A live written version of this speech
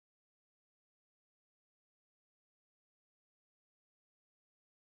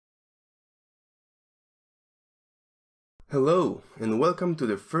Hello and welcome to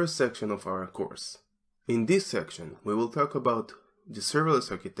the first section of our course. In this section, we will talk about the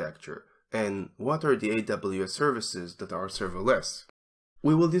serverless architecture and what are the AWS services that are serverless.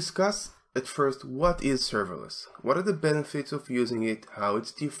 We will discuss at first what is serverless, what are the benefits of using it, how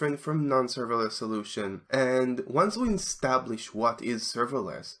it's different from non-serverless solution, and once we establish what is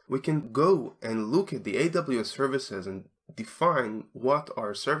serverless, we can go and look at the AWS services and define what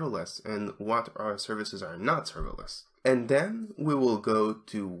are serverless and what are services are not serverless. And then we will go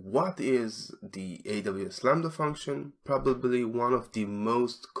to what is the AWS Lambda function, probably one of the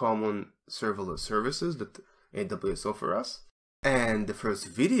most common serverless services that AWS offers us. And the first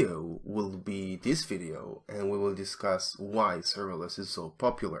video will be this video, and we will discuss why serverless is so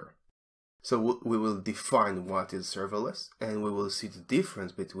popular. So we will define what is serverless, and we will see the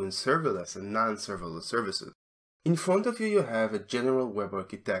difference between serverless and non-serverless services. In front of you, you have a general web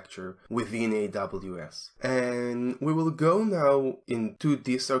architecture within AWS. And we will go now into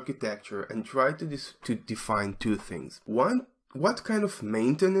this architecture and try to define two things. One, what kind of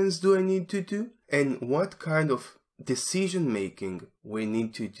maintenance do I need to do? And what kind of decision making we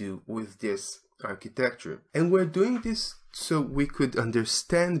need to do with this architecture. And we're doing this so we could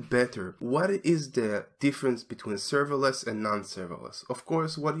understand better what is the difference between serverless and non-serverless. Of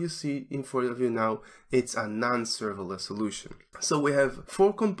course, what you see in front of you now, it's a non-serverless solution. So we have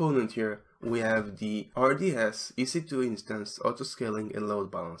four components here. We have the RDS, EC2 instance, autoscaling, and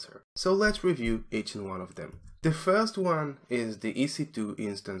load balancer. So let's review each and one of them. The first one is the EC2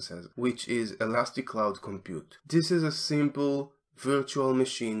 instances, which is Elastic Cloud Compute. This is a simple virtual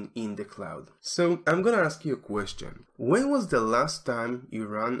machine in the cloud. So I'm gonna ask you a question. When was the last time you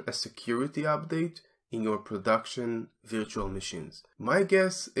ran a security update in your production virtual machines? My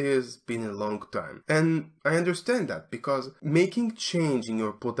guess is been a long time. And I understand that because making change in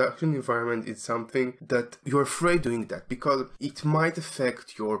your production environment is something that you're afraid doing that because it might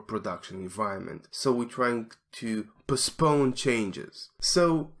affect your production environment. So we're trying to postpone changes.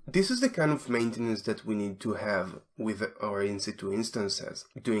 So this is the kind of maintenance that we need to have with our EC2 instances.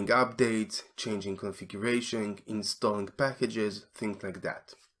 Doing updates, changing configuration, installing packages, things like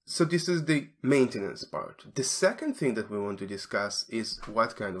that. So this is the maintenance part. The second thing that we want to discuss is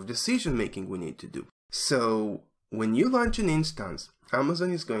what kind of decision making we need to do. So when you launch an instance,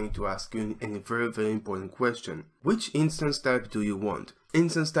 Amazon is going to ask you a very important question. Which instance type do you want?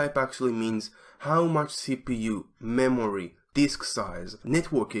 Instance type actually means how much CPU, memory, disk size,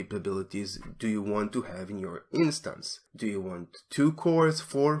 network capabilities do you want to have in your instance? Do you want 2 cores,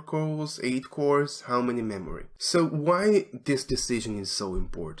 4 cores, 8 cores? How many memory? So why this decision is so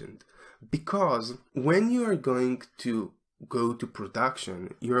important? Because when you are going to go to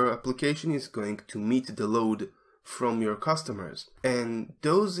production, your application is going to meet the load from your customers, and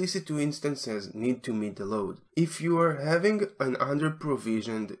those EC2 instances need to meet the load. If you are having an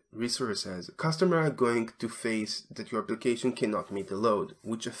under-provisioned resources, customers are going to face that your application cannot meet the load,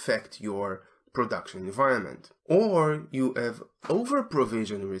 which affect your production environment. Or you have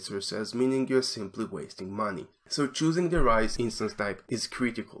over-provisioned resources, meaning you're simply wasting money. So choosing the right instance type is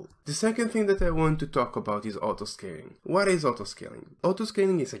critical. The second thing that I want to talk about is autoscaling. What is autoscaling?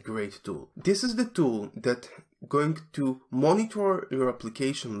 Autoscaling is a great tool. This is the tool that going to monitor your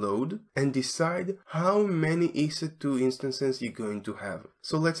application load and decide how many EC2 instances you're going to have.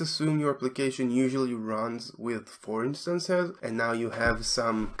 So let's assume your application usually runs with 4 instances, and now you have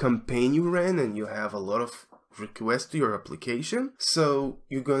some campaign you ran and you have a lot of requests to your application. So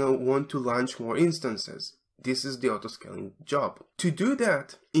you're gonna want to launch more instances. This is the autoscaling job. To do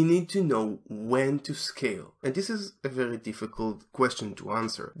that, you need to know when to scale. And this is a very difficult question to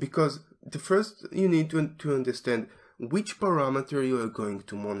answer because the first you need to understand which parameter you are going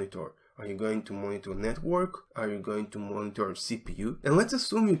to monitor. Are you going to monitor network? Are you going to monitor CPU? And let's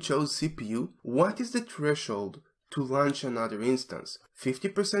assume you chose CPU. What is the threshold to launch another instance?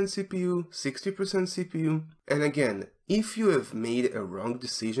 50% CPU, 60% CPU? And again, if you have made a wrong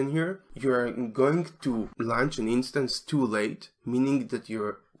decision here, you're going to launch an instance too late, meaning that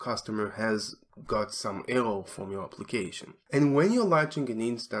your customer has got some error from your application. And when you're launching an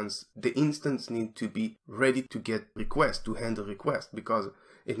instance, the instance needs to be ready to get requests, to handle requests, because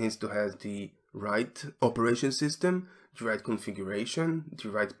it needs to have the right operation system, the right configuration, the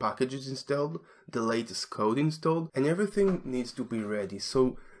right packages installed, the latest code installed, and everything needs to be ready.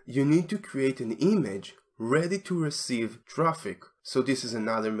 So you need to create an image ready to receive traffic. So this is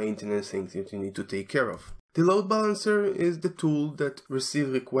another maintenance thing that you need to take care of. The load balancer is the tool that receives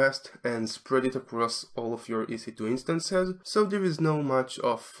requests and spread it across all of your EC2 instances. So there is no much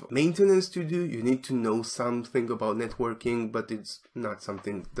of maintenance to do. You need to know something about networking, but it's not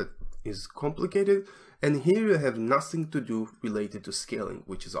something that is complicated, and here you have nothing to do related to scaling,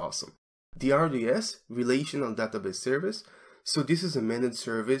 which is awesome. The RDS, Relational Database Service, so this is a managed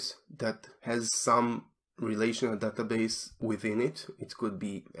service that has some relational database within it. It could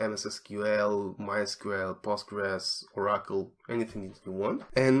be MS SQL, MySQL, Postgres, Oracle, anything that you want.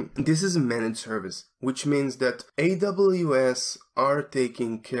 And this is a managed service, which means that AWS are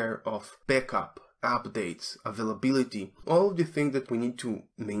taking care of backup, updates, availability, all of the things that we need to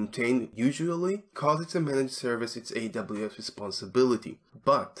maintain usually. Because it's a managed service, it's AWS responsibility.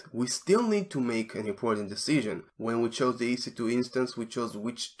 But we still need to make an important decision. When we chose the EC2 instance, we chose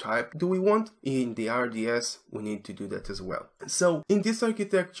which type do we want. In the RDS, we need to do that as well. So in this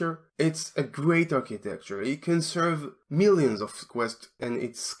architecture, it's a great architecture. It can serve millions of requests, and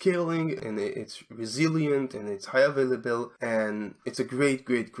it's scaling, and it's resilient, and it's high available, and it's a great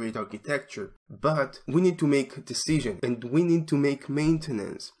architecture. But we need to make a decision, and we need to make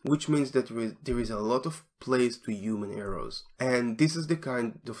maintenance, which means that there is a lot of place to human errors. And this is the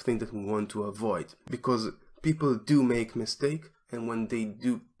kind of thing that we want to avoid, because people do make mistakes, and when they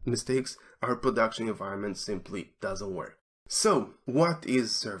do mistakes, our production environment simply doesn't work. So, what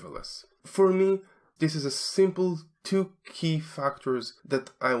is serverless? For me, this is a simple two key factors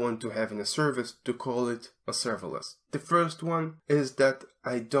that I want to have in a service to call it a serverless. The first one is that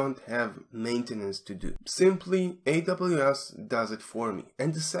I don't have maintenance to do. Simply, AWS does it for me.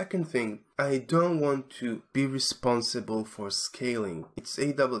 And the second thing, I don't want to be responsible for scaling. It's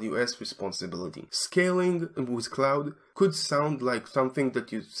AWS responsibility. Scaling with cloud could sound like something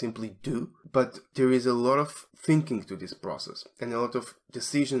that you simply do, but there is a lot of thinking to this process, and a lot of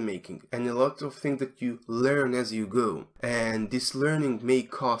decision making, and a lot of things that you learn as you go. And this learning may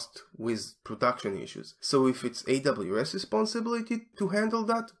cost with production issues. So if it's AWS responsibility to handle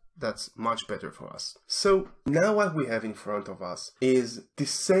that, that's much better for us. So now what we have in front of us is the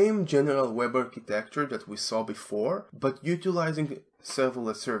same general web architecture that we saw before, but utilizing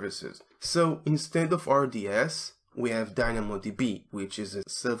serverless services. So instead of RDS, we have DynamoDB, which is a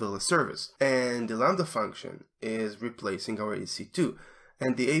serverless service, and the Lambda function is replacing our EC2.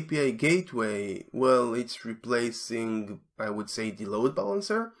 And the API gateway, well, it's replacing, I would say, the load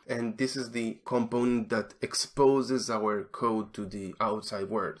balancer. And this is the component that exposes our code to the outside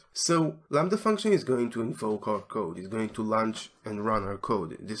world. So Lambda function is going to invoke our code. It's going to launch and run our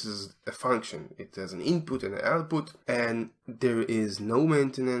code. This is a function. It has an input and an output. And there is no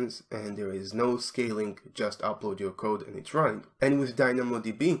maintenance and there is no scaling. Just upload your code and it's running. And with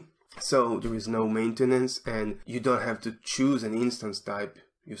DynamoDB, so there is no maintenance and you don't have to choose an instance type,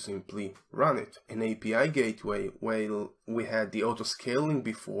 you simply run it. An API gateway, well, we had the auto scaling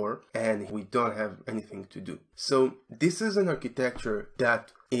before and we don't have anything to do. So this is an architecture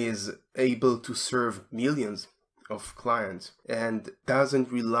that is able to serve millions of clients and doesn't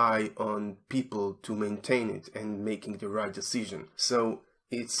rely on people to maintain it and making the right decision. So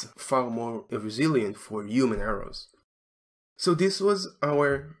it's far more resilient for human errors. So this was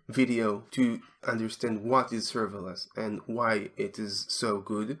our video to understand what is serverless and why it is so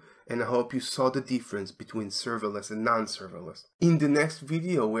good, and I hope you saw the difference between serverless and non-serverless. In the next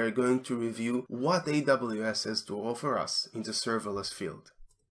video, we're going to review what AWS has to offer us in the serverless field.